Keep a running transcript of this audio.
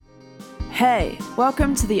Hey,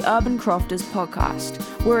 welcome to the Urban Crofters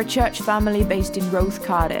podcast. We're a church family based in Roath,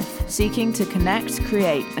 Cardiff, seeking to connect,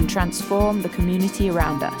 create, and transform the community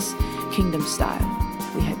around us, kingdom style.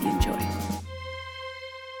 We hope you enjoy.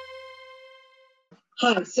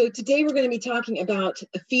 Hi, so today we're going to be talking about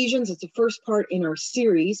Ephesians. It's the first part in our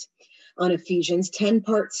series on Ephesians,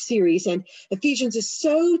 10-part series. And Ephesians is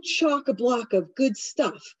so chock-a-block of good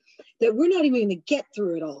stuff that we're not even going to get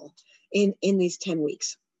through it all in these 10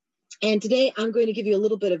 weeks. And today I'm going to give you a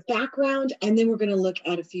little bit of background, and then we're going to look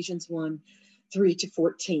at Ephesians 1, 3 to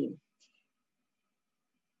 14.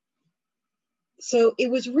 So it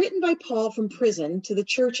was written by Paul from prison to the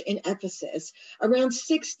church in Ephesus around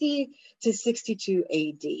 60 to 62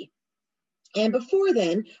 AD. And before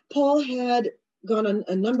then, Paul had gone on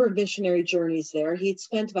a number of missionary journeys there. He had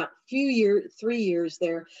spent about 3 years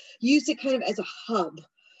there, used it kind of as a hub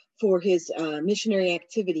for his missionary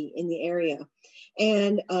activity in the area.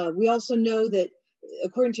 And we also know that,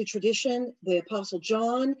 according to tradition, the Apostle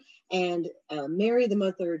John and Mary, the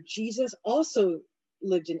mother of Jesus, also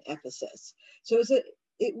lived in Ephesus. So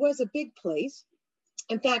it was a big place.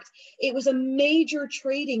 In fact, it was a major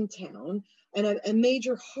trading town and a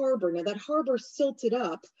major harbor. Now, that harbor silted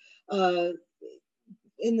up also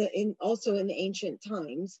in the ancient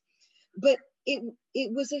times, but it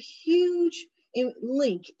was a huge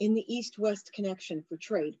link in the east-west connection for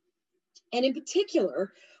trade. And in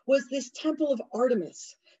particular was this temple of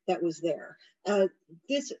Artemis that was there.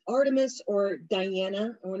 This Artemis, or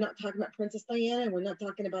Diana, and we're not talking about Princess Diana, and we're not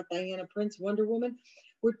talking about Diana Prince, Wonder Woman.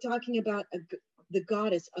 We're talking about the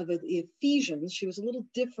goddess of the Ephesians. She was a little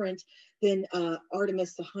different than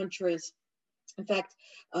Artemis the huntress. In fact,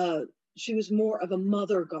 she was more of a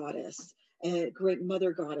mother goddess, a great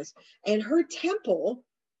mother goddess. And her temple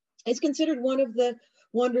is considered one of the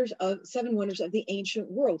seven wonders of the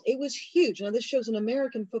ancient world. It was huge. Now, this shows an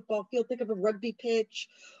American football field. Think of a rugby pitch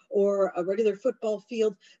or a regular football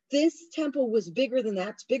field. This temple was bigger than that.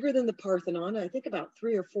 It's bigger than the Parthenon, I think about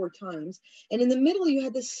 3 or 4 times. And in the middle, you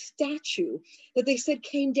had this statue that they said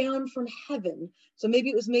came down from heaven. So maybe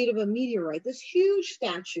it was made of a meteorite, this huge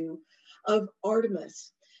statue of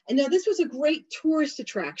Artemis. And now this was a great tourist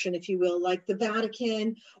attraction, if you will, like the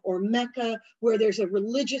Vatican or Mecca, where there's a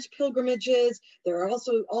religious pilgrimages. There are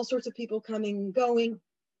also all sorts of people coming and going.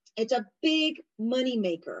 It's a big money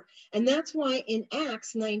maker. And that's why in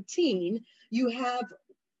Acts 19, you have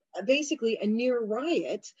basically a near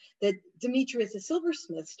riot that Demetrius the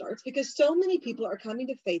silversmith starts, because so many people are coming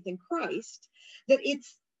to faith in Christ that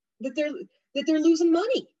they're losing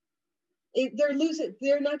money.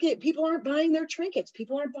 People aren't buying their trinkets.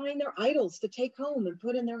 People aren't buying their idols to take home and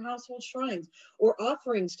put in their household shrines or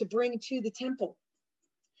offerings to bring to the temple.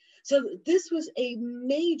 So this was a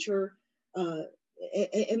major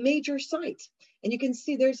site. And you can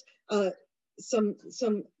see there's some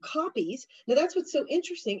copies. Now that's what's so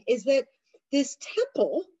interesting, is that this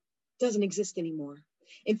temple doesn't exist anymore.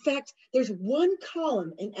 In fact, there's one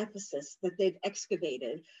column in Ephesus that they've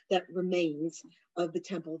excavated that remains of the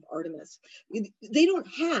Temple of Artemis. They don't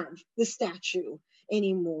have the statue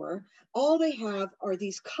anymore. All they have are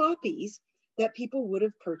these copies that people would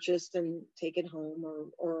have purchased and taken home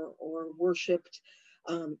or worshipped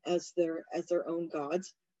as their own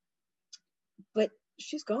gods. But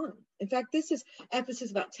she's gone. In fact, this is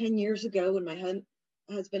Ephesus about 10 years ago, when my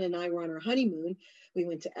husband and I were on our honeymoon. We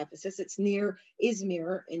went to Ephesus. It's near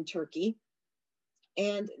Izmir in Turkey.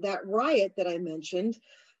 And that riot that I mentioned,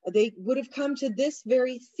 they would have come to this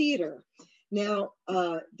very theater. Now,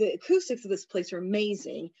 the acoustics of this place are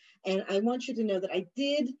amazing. And I want you to know that I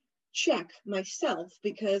did check myself,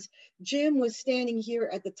 because Jim was standing here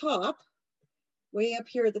at the top, way up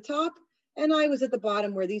here at the top, and I was at the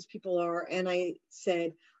bottom where these people are. And I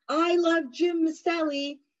said, "I love Jim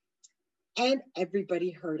Maselli." And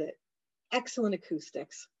everybody heard it. Excellent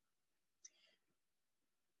acoustics.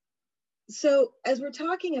 So as we're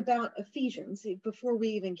talking about Ephesians, before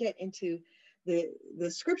we even get into the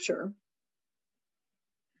scripture,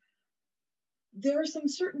 there are some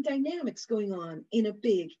certain dynamics going on in a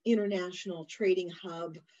big international trading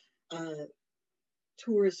hub,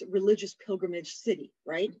 tourist, religious pilgrimage city,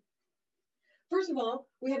 right? First of all,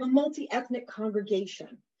 we have a multi-ethnic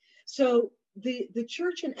congregation. So the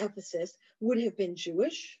church in Ephesus would have been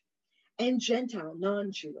Jewish and Gentile,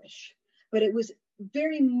 non-Jewish, but it was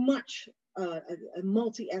very much a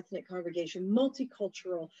multi-ethnic congregation,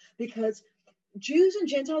 multicultural, because Jews and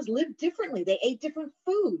Gentiles lived differently. They ate different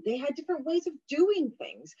food. They had different ways of doing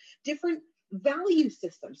things, different value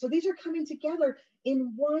systems. So these are coming together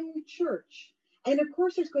in one church. And of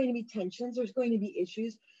course, there's going to be tensions. There's going to be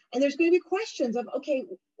issues. And there's going to be questions of, okay,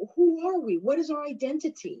 who are we? What is our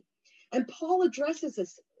identity? And Paul addresses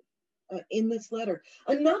this in this letter.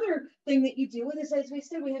 Another thing that you do with this, as we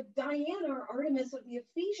said, we have Diana, or Artemis of the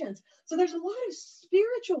Ephesians. So there's a lot of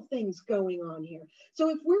spiritual things going on here. So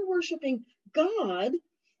if we're worshiping God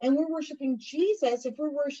and we're worshiping Jesus, if we're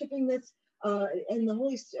worshiping this and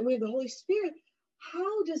we have the Holy Spirit,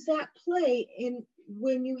 how does that play in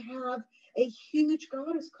when you have a huge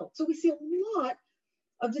goddess cult? So we see a lot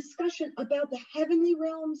of discussion about the heavenly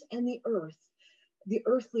realms and the earth, the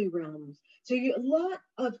earthly realms. So a lot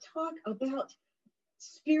of talk about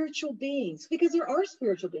spiritual beings, because there are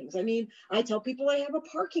spiritual beings. I mean, I tell people I have a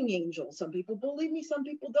parking angel. Some people believe me, some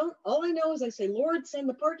people don't. All I know is I say, Lord, send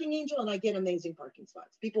the parking angel, and I get amazing parking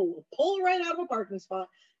spots. People will pull right out of a parking spot,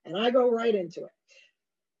 and I go right into it.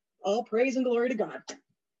 All praise and glory to God.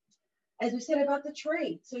 As we said about the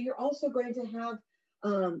trade, so you're also going to have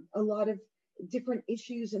a lot of different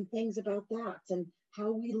issues and things about that, and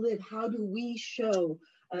how we live. How do we show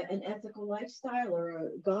an ethical lifestyle or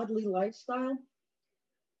a godly lifestyle?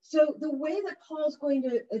 So the way that Paul's going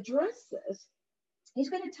to address this, he's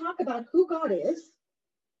going to talk about who God is,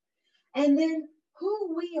 and then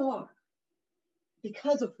who we are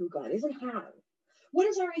because of who God is and how. What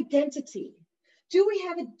is our identity? Do we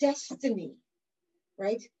have a destiny,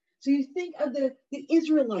 right? So you think of the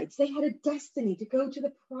Israelites. They had a destiny to go to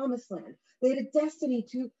the promised land. They had a destiny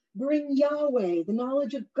to bring Yahweh, the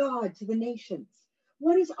knowledge of God, to the nations.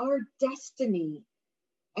 What is our destiny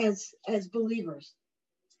as believers?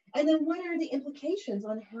 And then what are the implications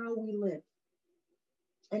on how we live?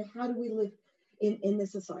 And how do we live in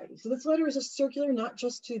this society? So this letter is a circular, not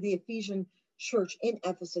just to the Ephesian church in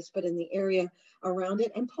Ephesus, but in the area around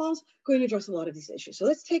it. And Paul's going to address a lot of these issues. So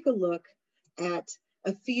let's take a look at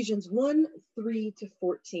Ephesians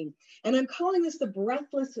 1:3-14. And I'm calling this the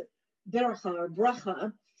breathless beracha, or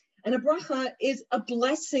bracha. And a bracha is a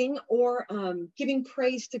blessing or giving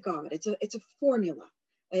praise to God. It's a formula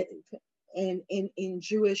in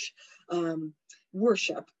Jewish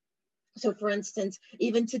worship. So for instance,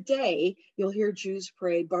 even today, you'll hear Jews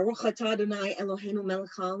pray, Baruch atah Adonai Eloheinu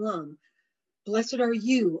melech haolam. Blessed are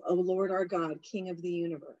you, O Lord our God, King of the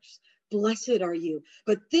universe. Blessed are you.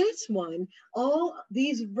 But this one, all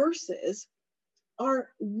these verses are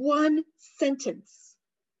one sentence.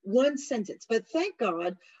 But thank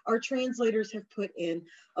God our translators have put in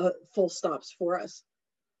full stops for us,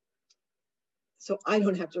 so I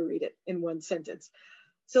don't have to read it in one sentence.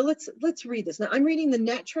 So let's read this. Now I'm reading the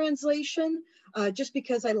Net translation just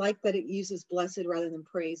because I like that it uses blessed rather than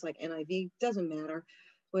praise, like NIV. Doesn't matter,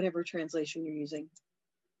 whatever translation you're using.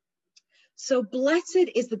 So blessed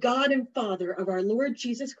is the God and Father of our Lord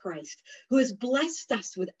Jesus Christ, who has blessed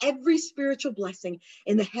us with every spiritual blessing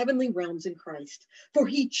in the heavenly realms in Christ. For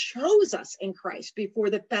he chose us in Christ before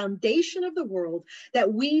the foundation of the world,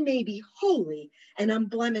 that we may be holy and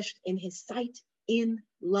unblemished in his sight in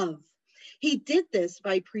love. He did this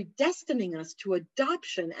by predestining us to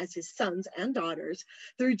adoption as his sons and daughters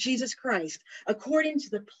through Jesus Christ, according to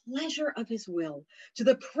the pleasure of his will, to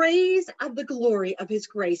the praise of the glory of his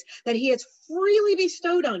grace that he has freely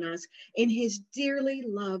bestowed on us in his dearly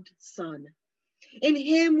loved Son. In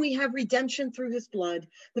him we have redemption through his blood,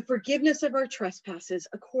 the forgiveness of our trespasses,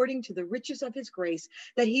 according to the riches of his grace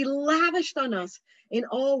that he lavished on us in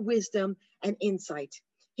all wisdom and insight.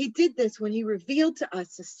 He did this when he revealed to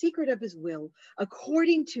us the secret of his will,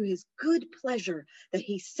 according to his good pleasure that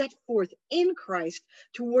he set forth in Christ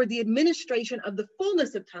toward the administration of the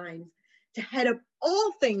fullness of times, to head up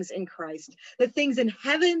all things in Christ, the things in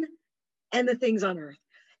heaven and the things on earth.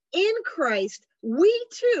 In Christ, we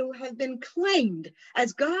too have been claimed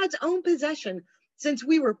as God's own possession, since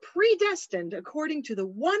we were predestined according to the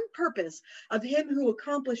one purpose of him who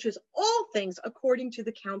accomplishes all things according to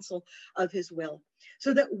the counsel of his will,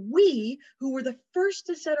 so that we who were the first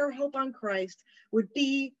to set our hope on Christ would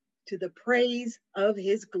be to the praise of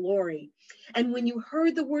his glory. And when you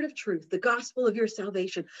heard the word of truth, the gospel of your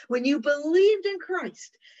salvation, when you believed in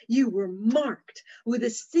Christ, you were marked with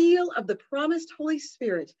a seal of the promised Holy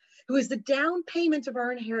Spirit, who is the down payment of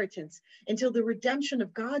our inheritance until the redemption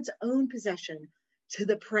of God's own possession, to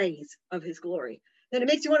the praise of his glory. Then it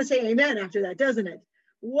makes you want to say amen after that, doesn't it?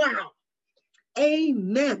 Wow.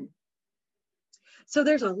 Amen. So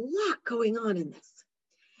there's a lot going on in this.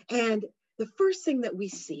 And the first thing that we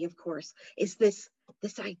see, of course, is this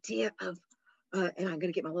idea of, and I'm going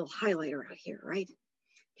to get my little highlighter out here, right?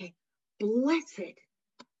 Okay. Blessed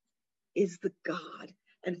is the God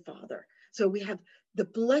and Father. So we have the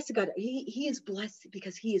blessed God. He is blessed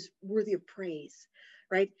because he is worthy of praise,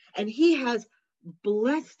 right? And he has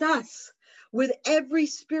blessed us with every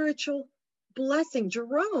spiritual blessing.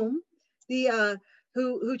 Jerome, the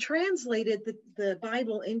who translated the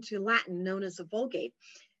Bible into Latin, known as the Vulgate,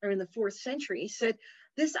 or in the 4th century, said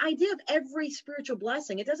this idea of every spiritual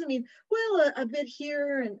blessing, it doesn't mean, well, a bit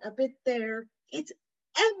here and a bit there. It's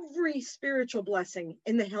every spiritual blessing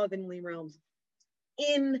in the heavenly realms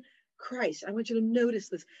in Christ. I want you to notice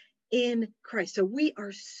this, in Christ. So we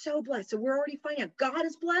are so blessed. So we're already finding out God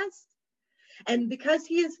is blessed. And because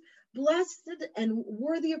he is blessed and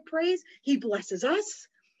worthy of praise, he blesses us,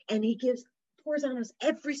 and he pours on us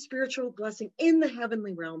every spiritual blessing in the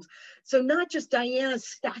heavenly realms. So not just Diana's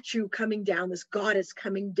statue coming down, this goddess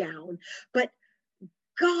coming down, but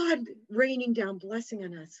God raining down blessing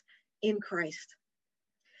on us in Christ.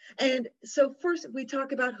 And so first we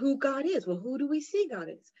talk about who God is. Well, who do we see God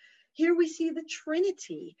is? Here we see the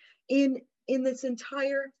Trinity in this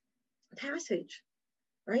entire passage,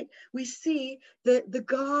 right? We see the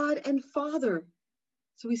God and Father.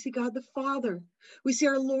 So we see God the Father. We see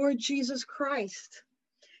our Lord Jesus Christ.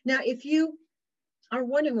 Now, if you are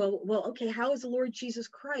wondering, well, okay, how is the Lord Jesus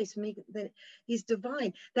Christ make that he's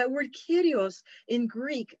divine? That word Kyrios in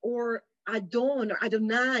Greek, or Adon or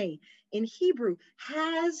Adonai in Hebrew,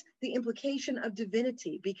 has the implication of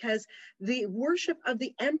divinity, because the worship of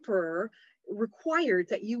the emperor required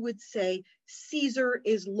that you would say, Caesar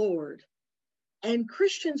is Lord. And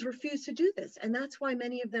Christians refused to do this. And that's why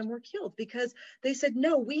many of them were killed, because they said,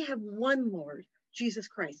 no, we have one Lord, Jesus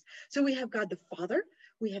Christ. So we have God the Father,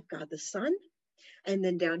 we have God the Son, and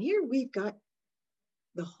then down here we've got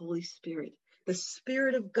the Holy Spirit, the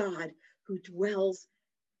Spirit of God who dwells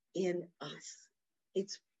in us.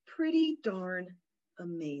 It's pretty darn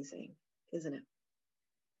amazing, isn't it?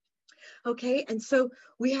 Okay, and so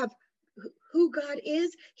we have who God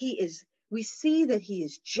is. We see that he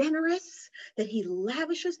is generous, that he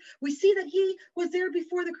lavishes. We see that he was there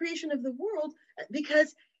before the creation of the world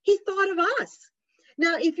because he thought of us.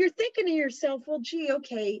 Now, if you're thinking to yourself, well, gee,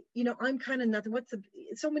 okay, I'm kind of nothing.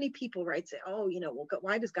 So many people, right, say, oh, well,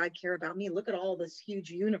 why does God care about me? Look at all this huge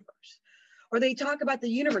universe. Or they talk about the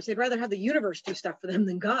universe. They'd rather have the universe do stuff for them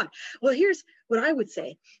than God. Well, here's what I would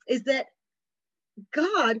say is that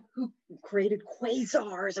God, who created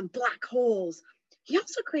quasars and black holes, he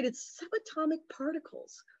also created subatomic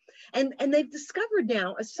particles. And they've discovered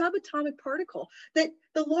now a subatomic particle that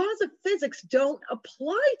the laws of physics don't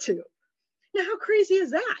apply to. Now, how crazy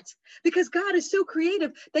is that? Because God is so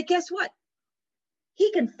creative that guess what?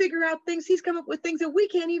 He can figure out things. He's come up with things that we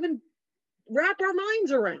can't even wrap our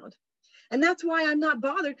minds around. And that's why I'm not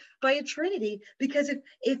bothered by a Trinity, because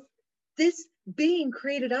if this being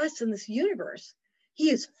created us in this universe, he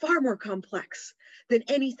is far more complex than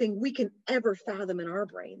anything we can ever fathom in our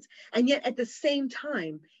brains. And yet at the same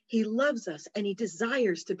time, he loves us and he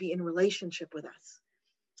desires to be in relationship with us.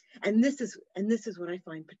 And this is what I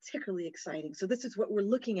find particularly exciting. So this is what we're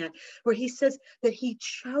looking at, where he says that he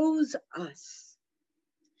chose us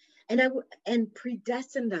and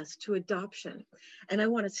predestined us to adoption. And I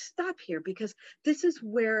want to stop here because this is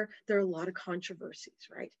where there are a lot of controversies,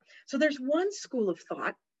 right? So there's one school of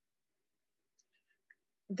thought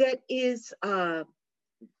that is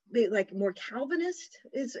like more Calvinist,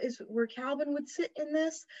 is where Calvin would sit in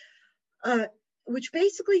this, which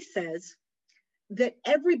basically says that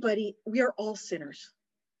we are all sinners.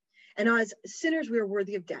 And as sinners, we are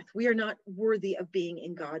worthy of death. We are not worthy of being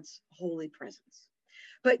in God's holy presence.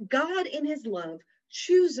 But God in his love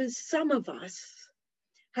chooses some of us,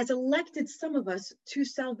 has elected some of us to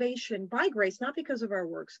salvation by grace, not because of our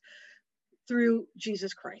works, through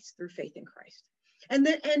Jesus Christ, through faith in Christ. And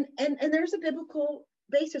there's a biblical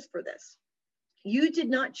basis for this. You did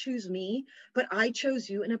not choose me, but I chose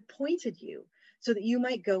you and appointed you so that you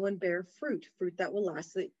might go and bear fruit that will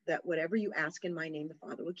last, that whatever you ask in my name, the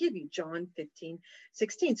Father will give you. John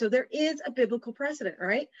 15:16. So there is a biblical precedent,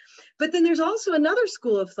 right? But then there's also another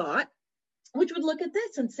school of thought, which would look at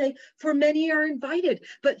this and say, for many are invited,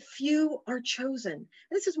 but few are chosen.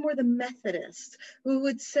 This is more the Methodists, who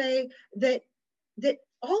would say that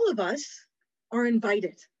all of us are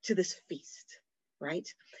invited to this feast, right?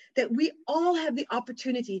 That we all have the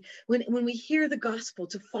opportunity when we hear the gospel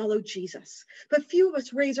to follow Jesus. But few of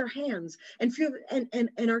us raise our hands, and few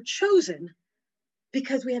and are chosen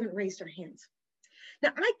because we haven't raised our hands.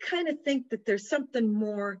 Now, I kind of think that there's something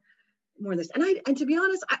more than this. And to be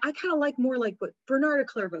honest, I kind of like more like what Bernard of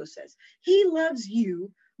Clairvaux says. He loves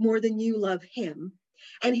you more than you love him,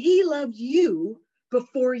 and he loved you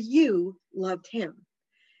before you loved him.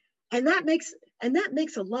 And that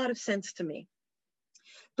makes a lot of sense to me.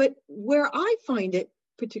 But where I find it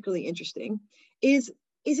particularly interesting is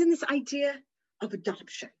in this idea of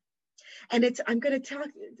adoption. And I'm going to talk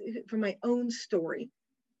from my own story.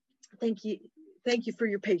 Thank you thank you for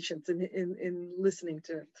your patience in listening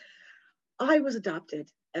to. I was adopted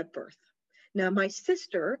at birth. Now, my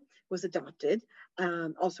sister was adopted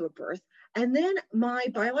also at birth. And then my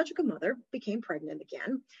biological mother became pregnant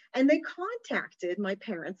again. And they contacted my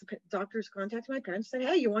parents. The doctors contacted my parents and said,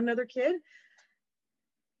 hey, you want another kid?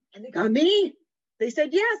 And they got me. They said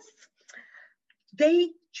yes. They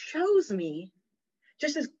chose me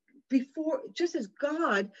just as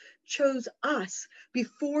God chose us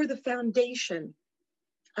before the foundation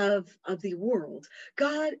of the world.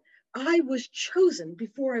 I was chosen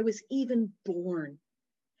before I was even born.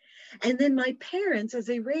 And then my parents, as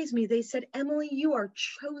they raised me, they said, Emily, you are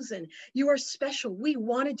chosen. You are special. We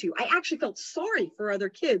wanted you. I actually felt sorry for other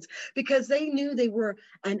kids because they knew they were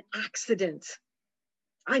an accident.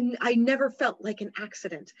 I never felt like an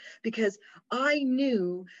accident because I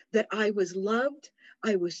knew that I was loved,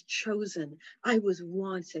 I was chosen, I was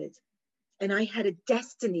wanted, and I had a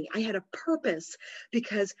destiny. I had a purpose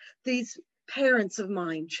because these parents of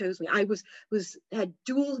mine chose me. I had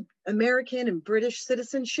dual American and British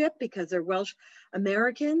citizenship because they're Welsh,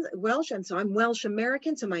 and so I'm Welsh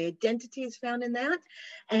American. So my identity is found in that,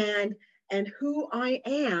 and who I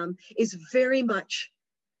am is very much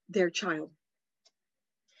their child.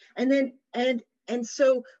 And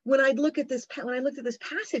so when I looked at this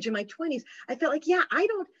passage in my 20s, I felt like, yeah, I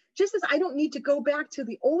don't need to go back to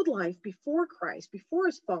the old life before Christ, before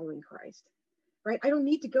his following Christ, right? I don't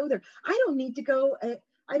need to go there. I don't need to go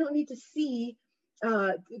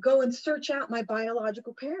and search out my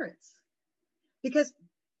biological parents because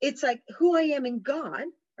it's like who I am in God,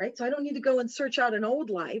 right? So I don't need to go and search out an old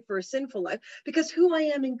life or a sinful life because who I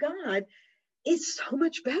am in God is so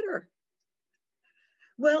much better.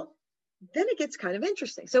 Well, then it gets kind of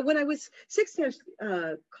interesting. So when I was 16, I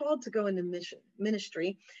was called to go into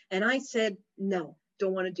ministry, and I said, no,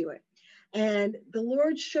 don't want to do it. And the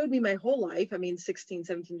Lord showed me my whole life. I mean, 16,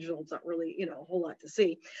 17 years old is not really, a whole lot to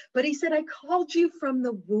see. But he said, I called you from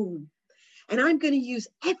the womb, and I'm going to use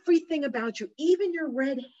everything about you, even your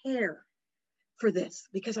red hair, for this,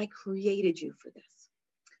 because I created you for this.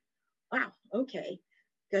 Wow, okay.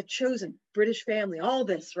 Got chosen, British family, all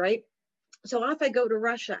this, right? So off I go to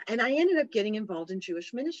Russia, and I ended up getting involved in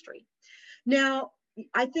Jewish ministry. Now,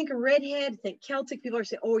 I think a redhead, I think Celtic people are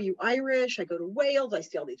saying, oh, are you Irish? I go to Wales, I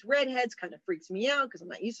see all these redheads, kind of freaks me out because I'm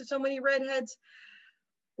not used to so many redheads.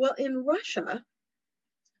 Well, in Russia,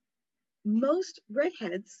 most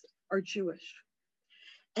redheads are Jewish.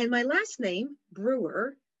 And my last name,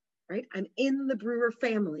 Brewer, right? I'm in the Brewer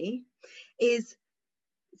family,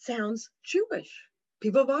 sounds Jewish.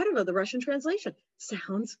 Pivovarova, the Russian translation,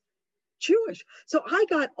 sounds Jewish. So I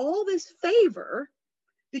got all this favor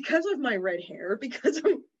because of my red hair, because of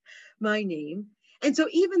my name. And so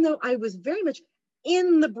even though I was very much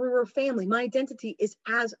in the Brewer family, my identity is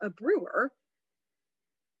as a brewer,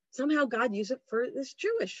 somehow God used it for this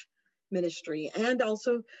Jewish ministry and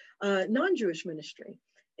also non-Jewish ministry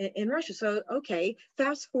in Russia. So, okay,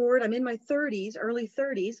 fast forward, I'm in my 30s, early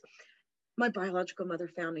 30s. My biological mother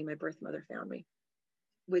found me, my birth mother found me,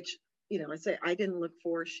 which, I say I didn't look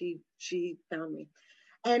for, she found me.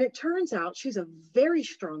 And it turns out she's a very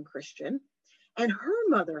strong Christian, and her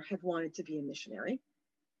mother had wanted to be a missionary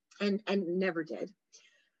and never did.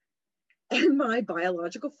 And my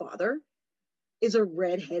biological father is a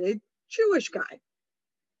redheaded Jewish guy.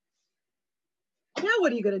 Now,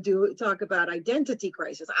 what are you going to do? Talk about identity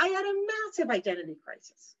crisis. I had a massive identity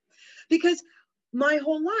crisis because my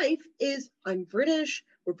whole life is I'm British,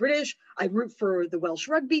 we're British, I root for the Welsh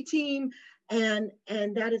rugby team, and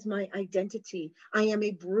that is my identity. I am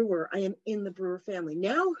a brewer, I am in the Brewer family.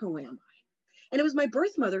 Now who am I? And it was my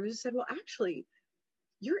birth mother who said, well, actually,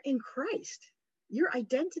 you're in Christ. Your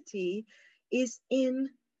identity is in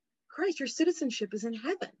Christ. Your citizenship is in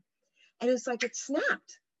heaven. And it's like, it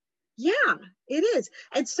snapped. Yeah, it is.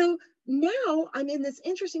 And so now I'm in this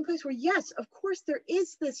interesting place where, yes, of course, there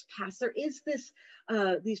is this past, there is this,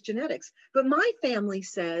 these genetics, but my family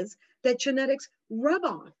says that genetics rub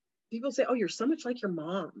off. People say, oh, you're so much like your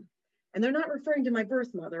mom. And they're not referring to my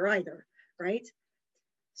birth mother either, right?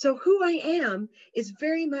 So who I am is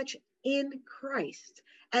very much in Christ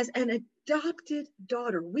as an adopted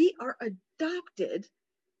daughter. We are adopted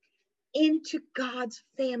into God's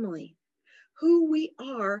family. Who we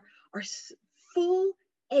are full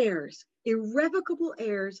heirs, irrevocable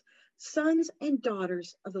heirs, sons and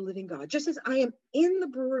daughters of the living God. Just as I am in the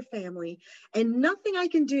Brewer family, and nothing I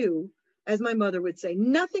can do, as my mother would say,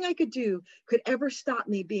 nothing I could do could ever stop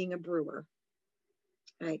me being a brewer,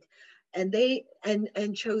 right? And they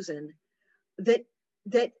and chosen that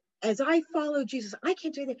as I follow Jesus, I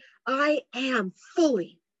can't do anything. I am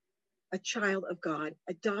fully a child of God,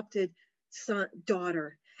 adopted son,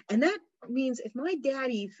 daughter. And that means if my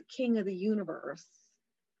daddy's king of the universe,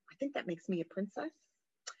 I think that makes me a princess.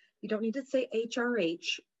 You don't need to say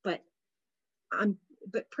HRH, but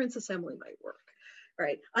Princess Emily might work.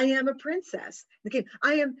 Right? I am a princess. Again,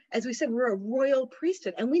 I am, as we said, we're a royal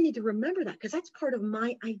priesthood, and we need to remember that because that's part of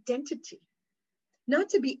my identity. Not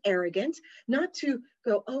to be arrogant, not to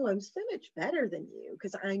go, oh, I'm so much better than you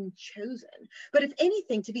because I'm chosen. But if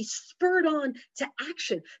anything, to be spurred on to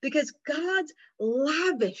action because God's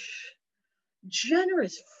lavish,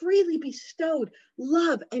 generous, freely bestowed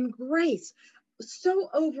love and grace so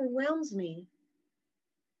overwhelms me.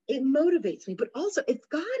 It motivates me. But also, if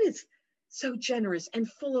God is so generous and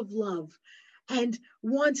full of love and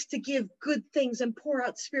wants to give good things and pour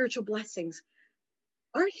out spiritual blessings,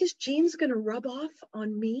 aren't his genes going to rub off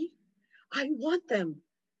on me? I want them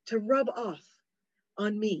to rub off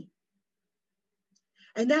on me.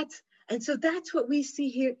 And so that's what we see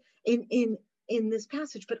here in this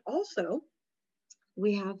passage. But also,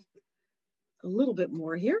 we have a little bit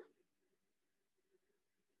more here.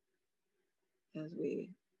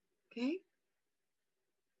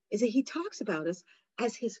 Is that he talks about us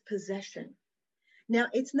as his possession. Now,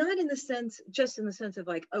 it's not just in the sense of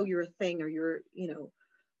like, oh, you're a thing, or you're,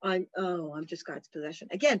 I'm just God's possession.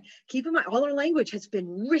 Again, keep in mind, all our language has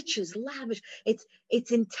been rich, is lavish.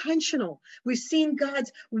 It's intentional. We've seen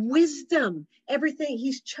God's wisdom, everything.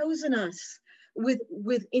 He's chosen us with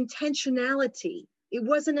intentionality. It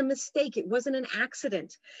wasn't a mistake. It wasn't an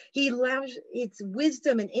accident. He allows its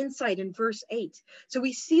wisdom and insight in verse 8. So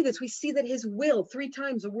we see this. We see that his will, 3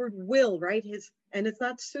 times the word will, right? And it's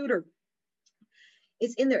not suitor.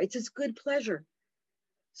 It's in there. It's his good pleasure.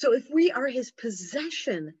 So if we are his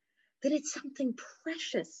possession, then it's something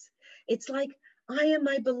precious. It's like, I am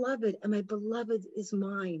my beloved and my beloved is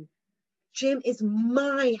mine. Jim is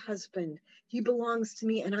my husband. He belongs to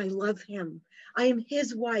me and I love him. I am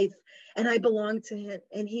his wife and I belong to him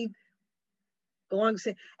and he belongs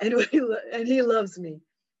to him and he loves me.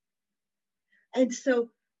 And so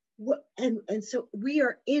so we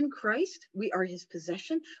are in Christ. We are his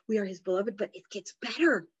possession. We are his beloved, but it gets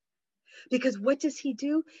better. Because what does he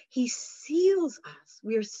do? He seals us.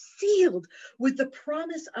 We are sealed with the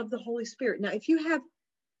promise of the Holy Spirit. Now, if you have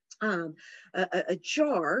a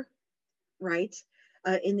jar, right,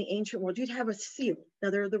 in the ancient world, you'd have a seal. Now,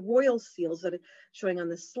 there are the royal seals that are showing on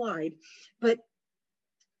this slide, but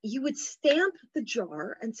you would stamp the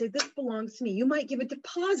jar and say, this belongs to me. You might give a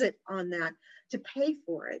deposit on that to pay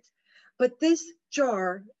for it, but this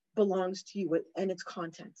jar belongs to you and its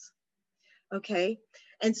contents. Okay?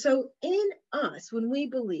 And so in us, when we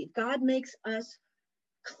believe, God makes us,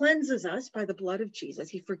 cleanses us by the blood of Jesus.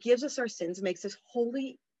 He forgives us our sins, makes us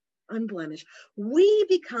holy, unblemished. We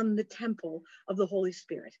become the temple of the Holy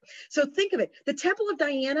Spirit. So think of it. The temple of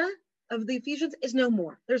Diana of the Ephesians is no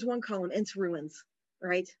more. There's one column, and it's ruins,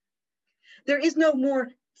 right? There is no more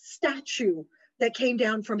statue that came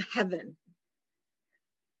down from heaven.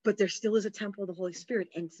 But there still is a temple of the Holy Spirit,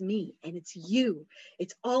 and it's me, and it's you.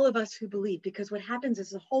 It's all of us who believe, because what happens is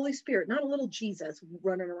the Holy Spirit, not a little Jesus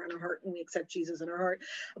running around our heart and we accept Jesus in our heart,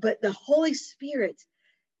 but the Holy Spirit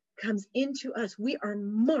comes into us. We are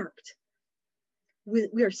marked.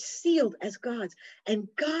 We are sealed as God's, and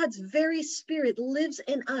God's very Spirit lives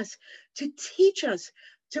in us to teach us,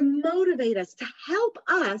 to motivate us, to help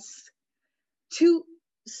us to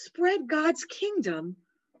spread God's kingdom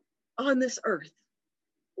on this earth.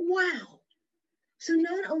 Wow. So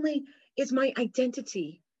not only is my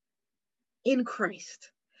identity in Christ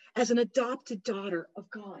as an adopted daughter of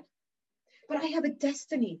God, but I have a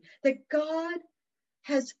destiny that God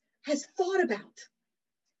has thought about,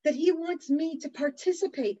 that he wants me to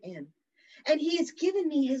participate in. And he has given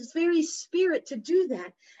me his very Spirit to do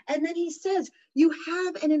that. And then he says, you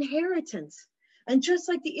have an inheritance. And just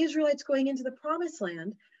like the Israelites going into the promised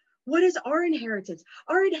land, what is our inheritance?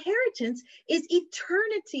 Our inheritance is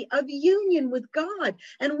eternity of union with God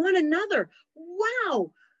and one another.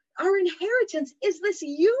 Wow. Our inheritance is this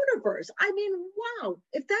universe. I mean, wow.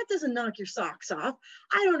 If that doesn't knock your socks off,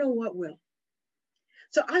 I don't know what will.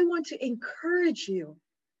 So I want to encourage you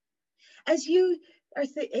as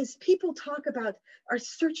people talk about, are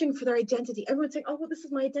searching for their identity. Everyone's saying, oh, well, this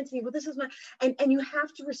is my identity. Well, this is my, and you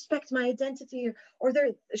have to respect my identity, or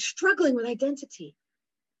they're struggling with identity.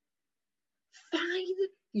 Find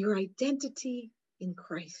your identity in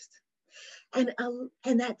Christ. And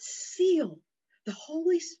that seal, the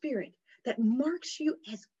Holy Spirit that marks you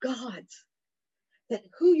as God's, that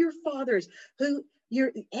who your Father is, who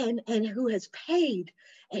who has paid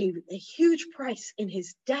a huge price in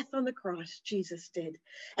his death on the cross, Jesus did,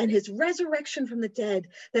 and his resurrection from the dead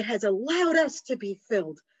that has allowed us to be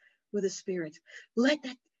filled with the Spirit. Let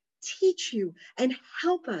that teach you and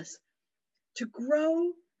help us to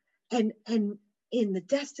grow and in the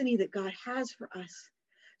destiny that God has for us,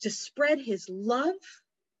 to spread his love,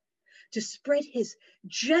 to spread his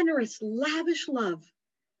generous, lavish love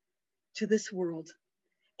to this world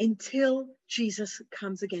until Jesus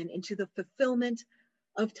comes again, into the fulfillment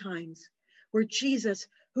of times, where Jesus,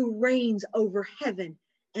 who reigns over heaven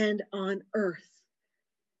and on earth,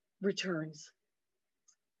 returns.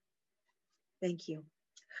 Thank you.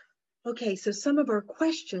 Okay, so some of our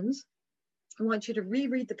questions, I want you to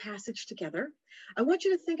reread the passage together. I want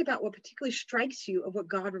you to think about what particularly strikes you of what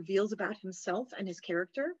God reveals about himself and his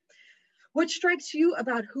character. What strikes you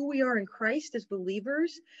about who we are in Christ as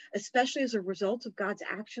believers, especially as a result of God's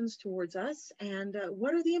actions towards us? And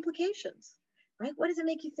what are the implications, right? What does it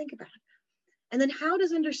make you think about? And then how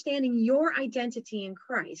does understanding your identity in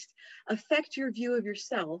Christ affect your view of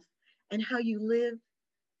yourself and how you live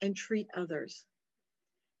and treat others?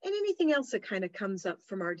 And anything else that kind of comes up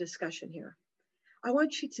from our discussion here. I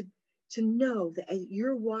want you to know that as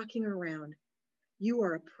you're walking around, you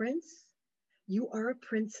are a prince, you are a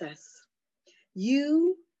princess.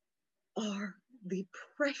 You are the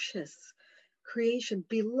precious creation,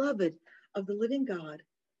 beloved of the living God,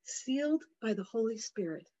 sealed by the Holy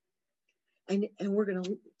Spirit. And we're going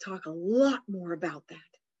to talk a lot more about that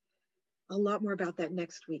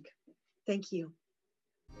next week. Thank you.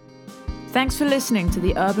 Thanks for listening to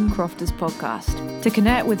the Urban Crofters podcast. To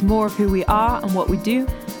connect with more of who we are and what we do,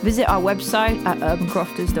 visit our website at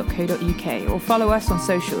urbancrofters.co.uk or follow us on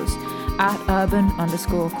socials at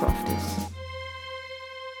urban_crofters.